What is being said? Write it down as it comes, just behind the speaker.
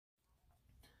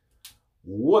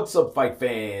What's up, fight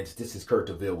fans? This is Kurt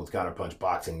DeVille with Counterpunch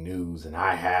Boxing News, and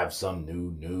I have some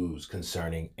new news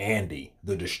concerning Andy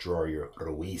the Destroyer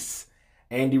Ruiz.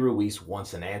 Andy Ruiz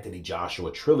wants an Anthony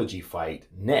Joshua trilogy fight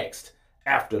next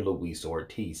after Luis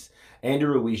Ortiz. Andy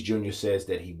Ruiz Jr. says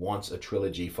that he wants a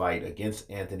trilogy fight against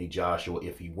Anthony Joshua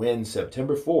if he wins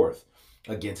September 4th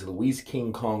against Luis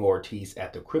King Kong Ortiz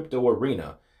at the Crypto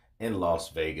Arena in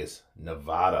Las Vegas,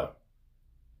 Nevada.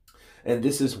 And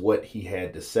this is what he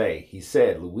had to say. He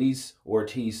said Luis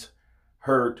Ortiz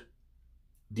hurt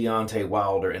Deontay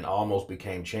Wilder and almost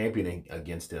became champion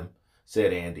against him,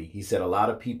 said Andy. He said, a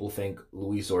lot of people think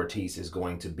Luis Ortiz is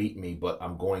going to beat me, but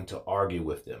I'm going to argue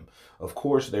with them. Of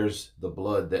course, there's the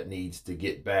blood that needs to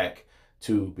get back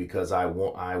to because I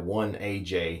want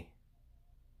AJ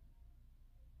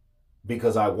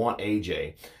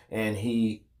and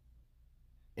he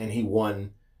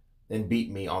won and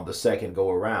beat me on the second go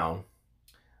around.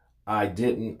 I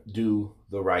didn't do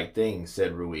the right thing,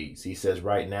 said Ruiz. He says,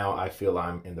 right now, I feel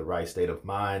I'm in the right state of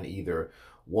mind. Either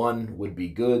one would be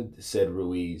good, said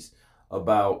Ruiz,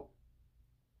 about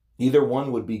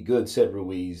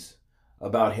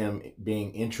him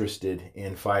being interested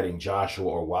in fighting Joshua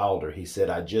or Wilder. He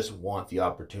said, I just want the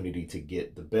opportunity to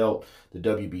get the belt, the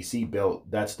WBC belt.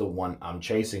 That's the one I'm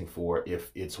chasing for.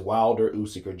 If it's Wilder,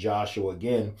 Usyk, or Joshua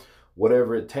again,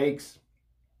 whatever it takes,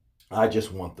 I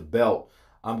just want the belt.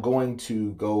 I'm going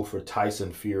to go for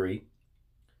Tyson Fury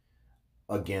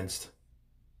against...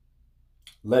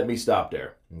 Let me stop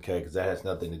there, okay? Because that has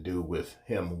nothing to do with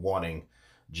him wanting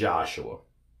Joshua,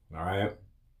 all right?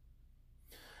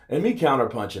 And me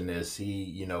counterpunching this,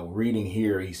 reading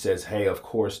here, he says, hey, of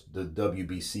course, the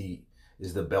WBC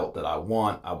is the belt that I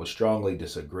want. I would strongly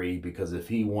disagree because if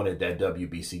he wanted that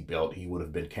WBC belt, he would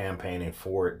have been campaigning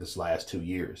for it this last 2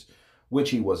 years, which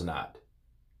he was not,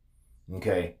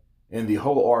 okay? And the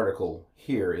whole article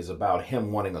here is about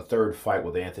him wanting a third fight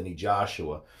with Anthony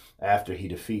Joshua after he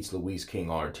defeats Luis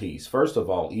King Ortiz. First of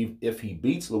all, if he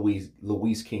beats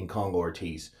Luis King Kong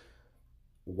Ortiz,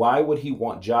 why would he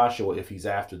want Joshua if he's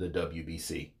after the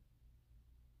WBC?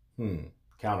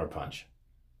 Counterpunch.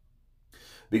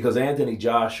 Because Anthony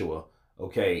Joshua,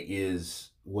 okay,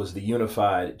 was the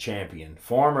unified champion,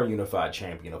 former unified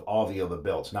champion of all the other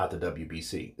belts, not the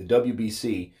WBC. The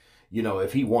WBC,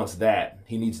 if he wants that,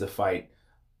 he needs to fight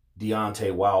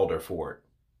Deontay Wilder for it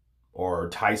or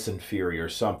Tyson Fury or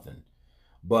something.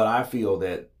 But I feel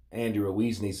that Andy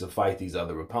Ruiz needs to fight these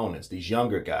other opponents, these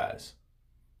younger guys.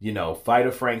 Fight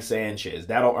a Frank Sanchez.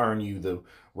 That'll earn you the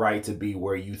right to be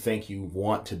where you think you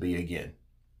want to be again.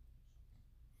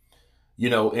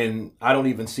 And I don't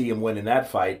even see him winning that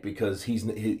fight because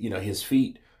his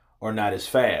feet are not as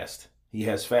fast. He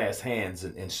has fast hands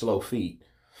and slow feet.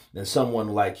 Then someone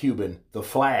like Cuban, the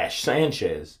Flash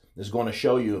Sanchez, is going to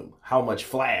show you how much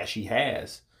flash he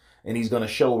has. And he's going to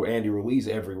show Andy Ruiz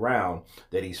every round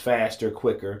that he's faster,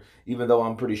 quicker, even though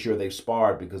I'm pretty sure they've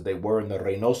sparred because they were in the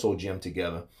Reynoso gym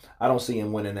together. I don't see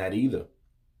him winning that either.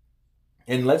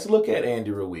 And let's look at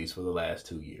Andy Ruiz for the last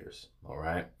 2 years, all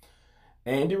right?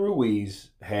 Andy Ruiz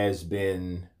has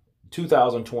been...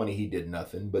 2020, he did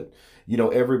nothing, but,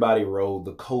 everybody rode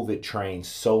the COVID train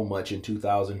so much in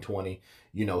 2020.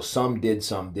 Some did,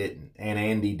 some didn't, and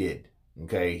Andy did,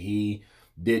 okay? He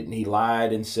didn't, he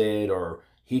lied and said, or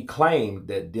he claimed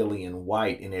that Dillian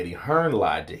White and Eddie Hearn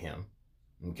lied to him,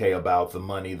 okay, about the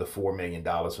money, the $4 million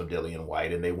for Dillian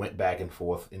White, and they went back and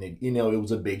forth, and it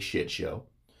was a big shit show.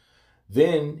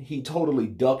 Then he totally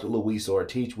ducked Luis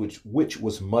Ortiz, which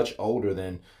was much older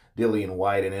than Dillian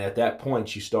White. And at that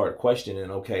point, you start questioning,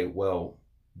 okay, well,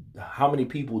 how many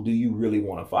people do you really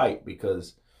want to fight?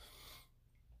 Because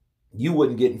you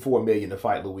wouldn't get $4 million to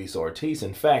fight Luis Ortiz.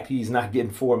 In fact, he's not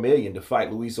getting $4 million to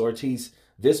fight Luis Ortiz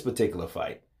this particular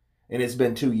fight. And it's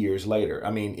been 2 years later.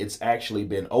 I mean, it's actually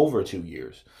been over 2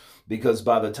 years. Because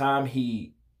by the time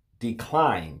he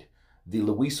declined the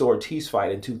Luis Ortiz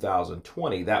fight in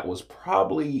 2020, that was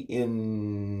probably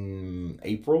in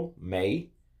April,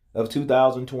 May of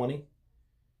 2020.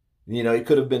 It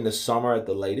could have been the summer at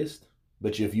the latest.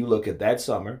 But if you look at that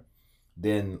summer,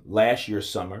 then last year's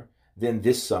summer, then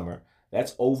this summer,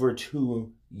 that's over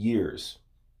 2 years.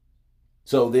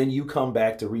 So then you come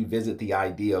back to revisit the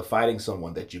idea of fighting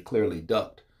someone that you clearly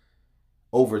ducked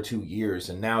over 2 years,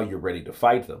 and now you're ready to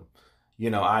fight them.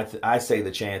 I say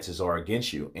the chances are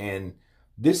against you. And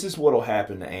this is what will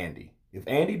happen to Andy. If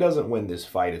Andy doesn't win this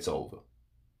fight, it's over.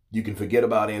 You can forget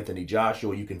about Anthony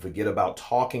Joshua. You can forget about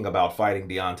talking about fighting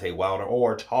Deontay Wilder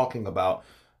or talking about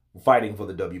fighting for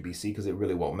the WBC because it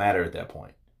really won't matter at that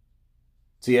point.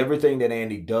 See, everything that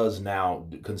Andy does now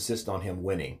consists on him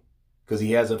winning because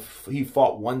he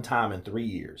fought one time in 3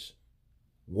 years.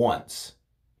 once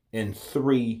in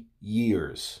 3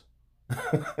 years.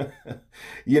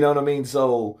 You know what I mean?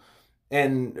 So,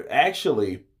 and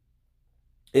actually,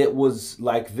 it was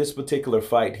like this particular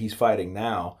fight he's fighting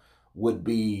now would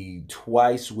be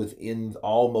twice within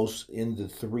almost in the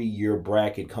 3 year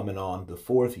bracket coming on the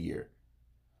fourth year.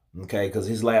 Okay, because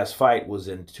his last fight was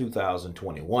in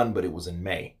 2021, but it was in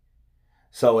May.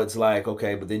 So it's like,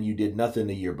 okay, but then you did nothing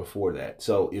the year before that.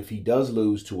 So if he does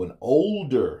lose to an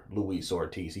older Luis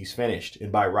Ortiz, he's finished.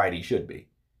 And by right, he should be.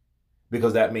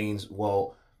 Because that means,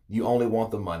 well, you only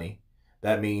want the money.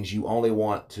 That means you only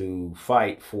want to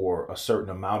fight for a certain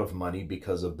amount of money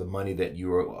because of the money that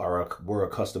were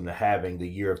accustomed to having the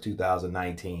year of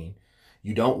 2019.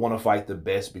 You don't want to fight the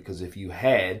best because if you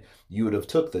had, you would have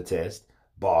took the test,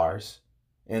 bars,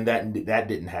 and that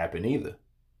didn't happen either.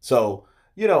 So,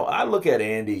 I look at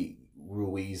Andy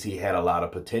Ruiz, he had a lot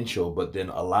of potential, but then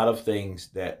a lot of things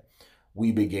that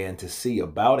we began to see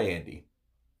about Andy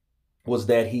was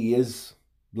that he is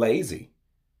lazy.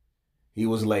 He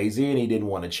was lazy and he didn't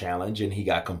want to challenge and he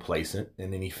got complacent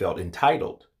and then he felt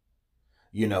entitled.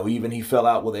 Even he fell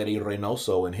out with Eddie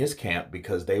Reynoso in his camp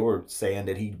because they were saying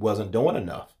that he wasn't doing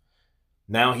enough.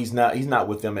 Now he's not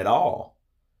with them at all.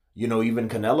 Even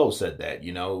Canelo said that,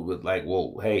 like,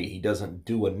 well, hey, he doesn't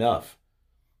do enough.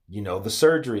 The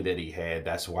surgery that he had,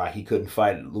 that's why he couldn't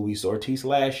fight Luis Ortiz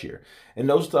last year. And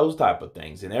those type of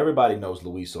things. And everybody knows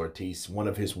Luis Ortiz, one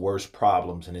of his worst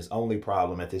problems and his only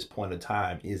problem at this point in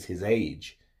time is his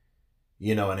age.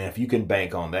 And if you can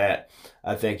bank on that,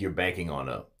 I think you're banking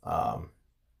on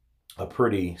a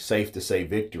pretty safe to say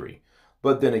victory.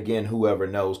 But then again, whoever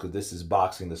knows, because this is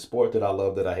boxing, the sport that I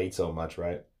love, that I hate so much,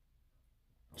 right?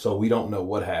 So we don't know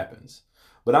what happens.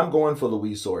 But I'm going for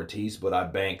Luis Ortiz, but I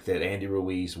bank that Andy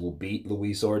Ruiz will beat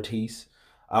Luis Ortiz.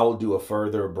 I will do a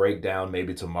further breakdown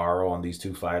maybe tomorrow on these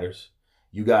two fighters.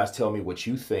 You guys tell me what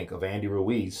you think of Andy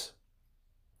Ruiz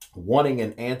wanting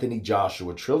an Anthony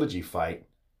Joshua trilogy fight.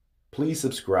 Please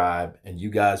subscribe, and you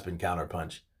guys been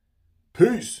Counterpunch.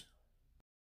 Peace.